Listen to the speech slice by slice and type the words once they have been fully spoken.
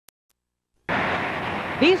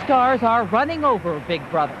These cars are running over Big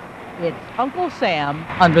Brother. It's Uncle Sam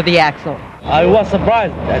under the axle. I was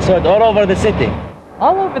surprised. I saw it all over the city.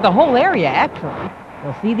 All over the whole area, actually.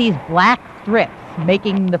 You'll see these black strips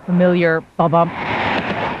making the familiar bump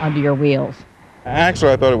under your wheels.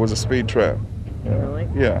 Actually, I thought it was a speed trap. Really?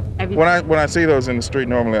 Yeah. When I see those in the street,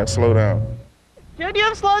 normally I slow down. Should you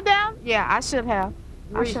have slowed down? Yeah, I should have.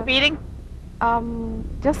 Were you speeding?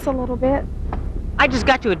 Just a little bit. I just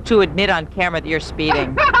got you to admit on camera that you're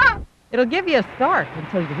speeding. It'll give you a start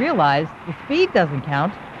until you realize the speed doesn't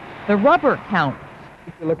count. The rubber counts.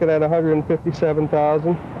 You're looking at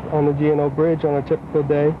 157,000 on the G&O Bridge on a typical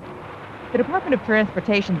day. The Department of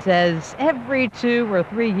Transportation says every 2 or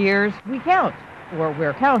 3 years we count, or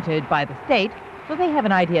we're counted by the state, so they have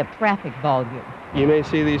an idea of traffic volume. You may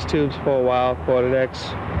see these tubes for a while, for the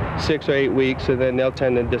next 6 or 8 weeks, and then they'll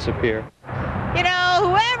tend to disappear. You know,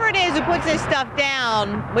 whoever it is who puts this stuff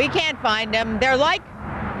down, we can't find them. They're like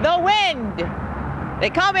the wind. They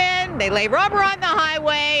come in, they lay rubber on the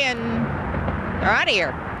highway, and they're out of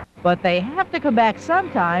here. But they have to come back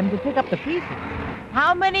sometime to pick up the pieces.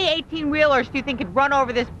 How many 18-wheelers do you think could run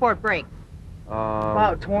over this port brakes?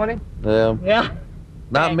 About 20. Yeah.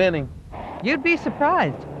 Not many. You'd be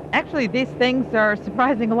surprised. Actually, these things are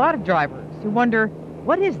surprising a lot of drivers who wonder,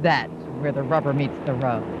 what is that where the rubber meets the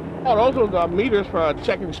road? Oh, those are meters for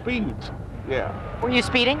checking speeds. Yeah. Were you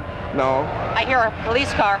speeding? No. I hear a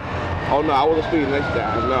police car. Oh, no, I wasn't speeding this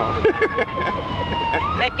time, no.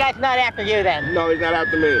 That guy's not after you then. No, he's not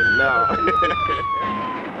after me,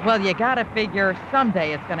 no. Well, you gotta figure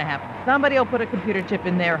someday it's gonna happen. Somebody will put a computer chip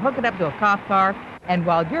in there, hook it up to a cop car, and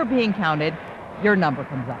while you're being counted, your number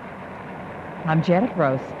comes up. I'm Janet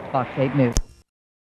Gross, Fox 8 News.